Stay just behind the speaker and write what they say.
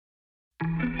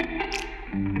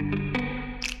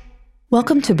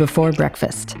Welcome to Before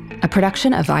Breakfast, a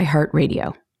production of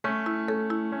iHeartRadio.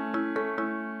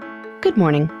 Good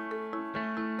morning.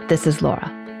 This is Laura.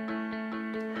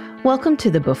 Welcome to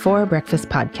the Before Breakfast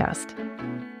podcast.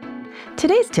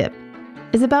 Today's tip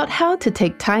is about how to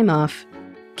take time off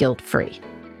guilt-free.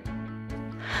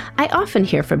 I often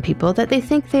hear from people that they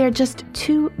think they are just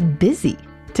too busy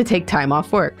to take time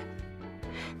off work.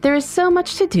 There is so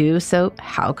much to do, so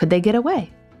how could they get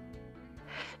away?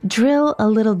 Drill a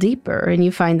little deeper and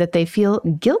you find that they feel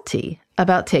guilty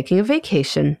about taking a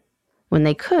vacation when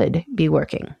they could be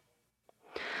working.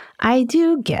 I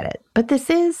do get it, but this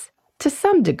is, to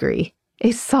some degree, a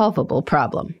solvable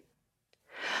problem.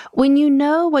 When you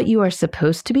know what you are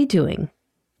supposed to be doing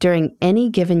during any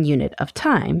given unit of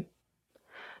time,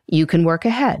 you can work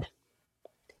ahead.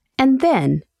 And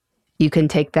then you can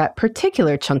take that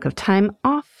particular chunk of time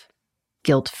off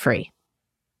guilt-free.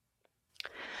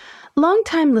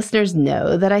 Longtime listeners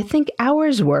know that I think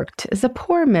hours worked is a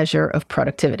poor measure of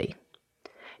productivity.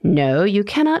 No, you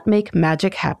cannot make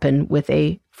magic happen with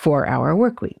a 4-hour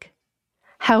work week.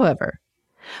 However,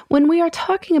 when we are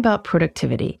talking about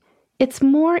productivity, it's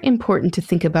more important to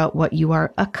think about what you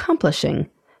are accomplishing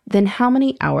than how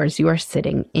many hours you are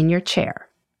sitting in your chair.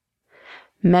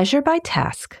 Measure by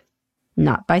task,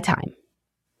 not by time.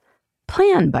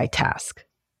 Plan by task,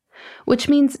 which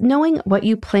means knowing what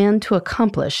you plan to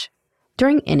accomplish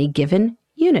during any given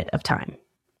unit of time.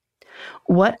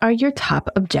 What are your top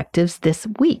objectives this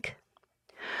week?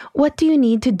 What do you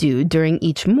need to do during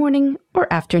each morning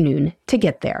or afternoon to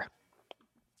get there?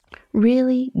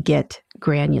 Really get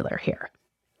granular here.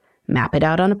 Map it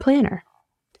out on a planner.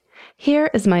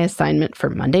 Here is my assignment for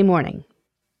Monday morning.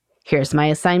 Here's my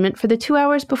assignment for the 2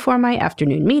 hours before my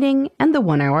afternoon meeting and the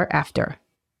 1 hour after.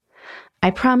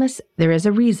 I promise there is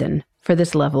a reason for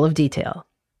this level of detail.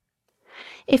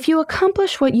 If you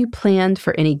accomplish what you planned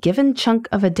for any given chunk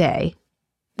of a day,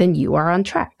 then you are on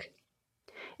track.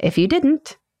 If you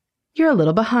didn't, you're a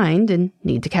little behind and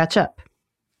need to catch up.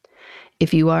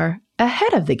 If you are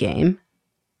ahead of the game,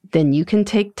 then you can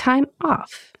take time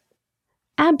off.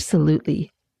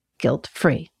 Absolutely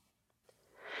guilt-free.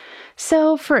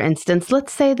 So, for instance,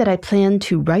 let's say that I plan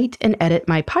to write and edit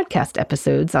my podcast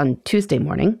episodes on Tuesday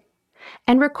morning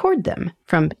and record them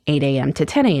from 8 a.m. to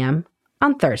 10 a.m.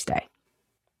 on Thursday.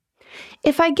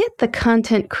 If I get the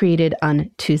content created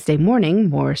on Tuesday morning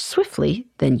more swiftly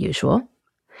than usual,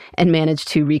 and manage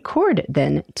to record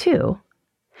then too,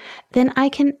 then I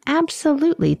can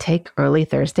absolutely take early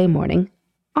Thursday morning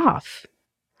off.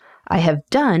 I have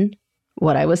done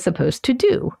what I was supposed to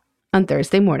do on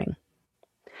Thursday morning.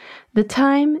 The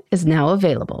time is now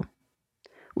available,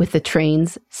 with the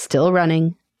trains still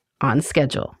running on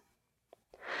schedule.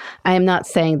 I am not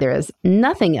saying there is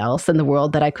nothing else in the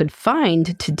world that I could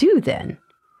find to do then,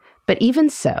 but even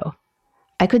so,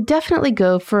 I could definitely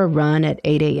go for a run at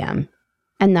 8 a.m.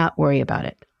 and not worry about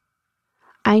it.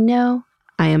 I know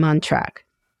I am on track.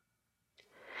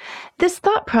 This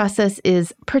thought process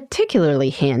is particularly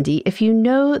handy if you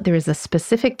know there is a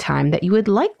specific time that you would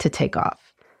like to take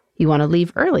off. You want to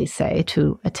leave early, say,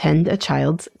 to attend a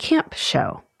child's camp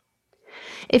show.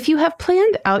 If you have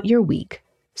planned out your week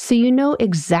so you know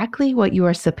exactly what you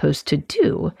are supposed to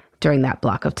do during that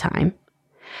block of time,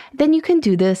 then you can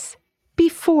do this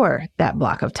before that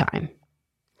block of time.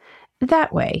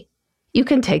 That way, you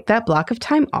can take that block of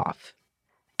time off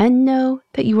and know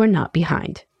that you are not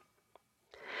behind.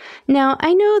 Now,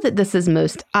 I know that this is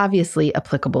most obviously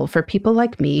applicable for people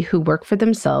like me who work for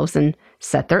themselves and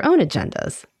set their own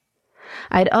agendas.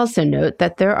 I'd also note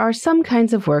that there are some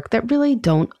kinds of work that really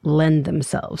don't lend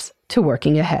themselves to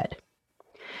working ahead.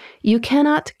 You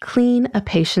cannot clean a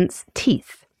patient's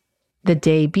teeth the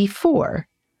day before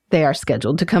they are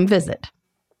scheduled to come visit.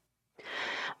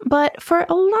 But for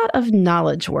a lot of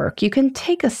knowledge work, you can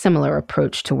take a similar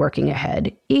approach to working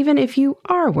ahead, even if you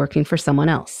are working for someone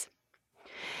else.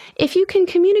 If you can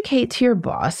communicate to your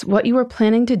boss what you are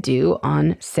planning to do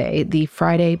on, say, the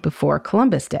Friday before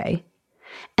Columbus Day,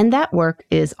 and that work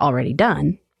is already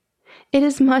done, it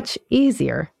is much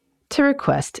easier to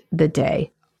request the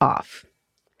day off.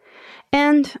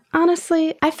 And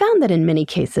honestly, I found that in many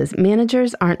cases,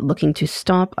 managers aren't looking to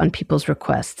stomp on people's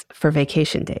requests for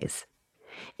vacation days.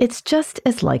 It's just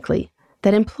as likely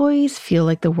that employees feel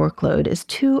like the workload is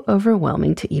too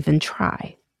overwhelming to even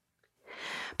try.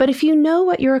 But if you know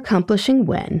what you're accomplishing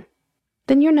when,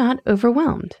 then you're not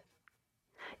overwhelmed.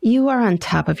 You are on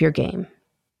top of your game.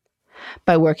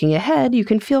 By working ahead, you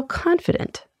can feel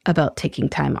confident about taking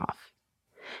time off,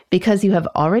 because you have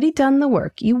already done the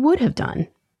work you would have done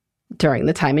during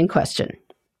the time in question.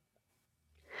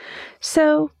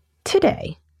 So,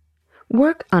 today,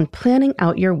 work on planning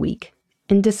out your week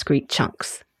in discrete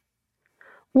chunks.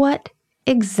 What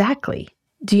exactly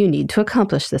do you need to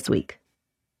accomplish this week?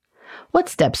 What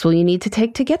steps will you need to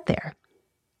take to get there?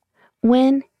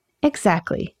 When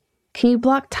exactly can you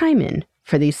block time in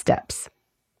for these steps?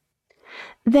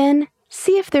 Then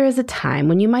see if there is a time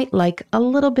when you might like a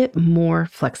little bit more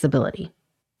flexibility.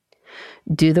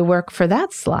 Do the work for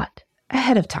that slot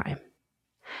ahead of time,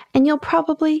 and you'll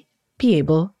probably be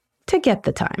able to get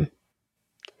the time.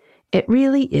 It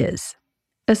really is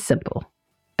as simple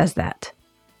as that.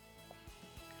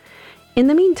 In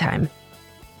the meantime,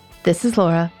 this is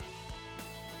Laura.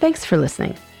 Thanks for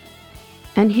listening.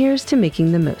 And here's to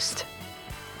making the most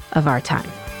of our time.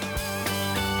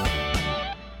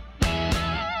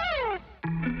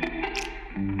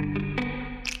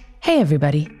 Hey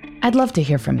everybody, I'd love to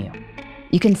hear from you.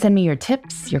 You can send me your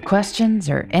tips, your questions,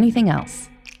 or anything else.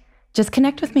 Just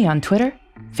connect with me on Twitter,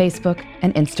 Facebook,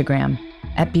 and Instagram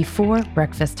at Before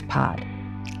Breakfast Pod.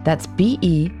 That's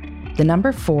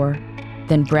BE4,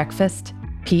 then breakfast,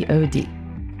 POD.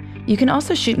 You can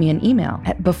also shoot me an email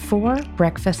at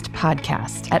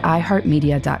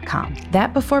beforebreakfastpodcast@iheartmedia.com.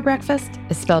 That Before Breakfast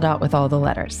is spelled out with all the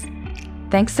letters.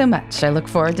 Thanks so much. I look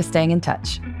forward to staying in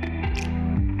touch.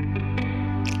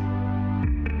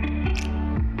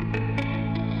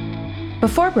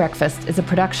 Before Breakfast is a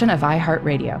production of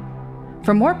iHeartRadio.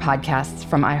 For more podcasts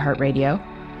from iHeartRadio,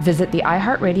 visit the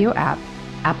iHeartRadio app,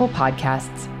 Apple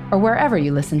Podcasts, or wherever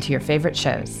you listen to your favorite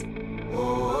shows.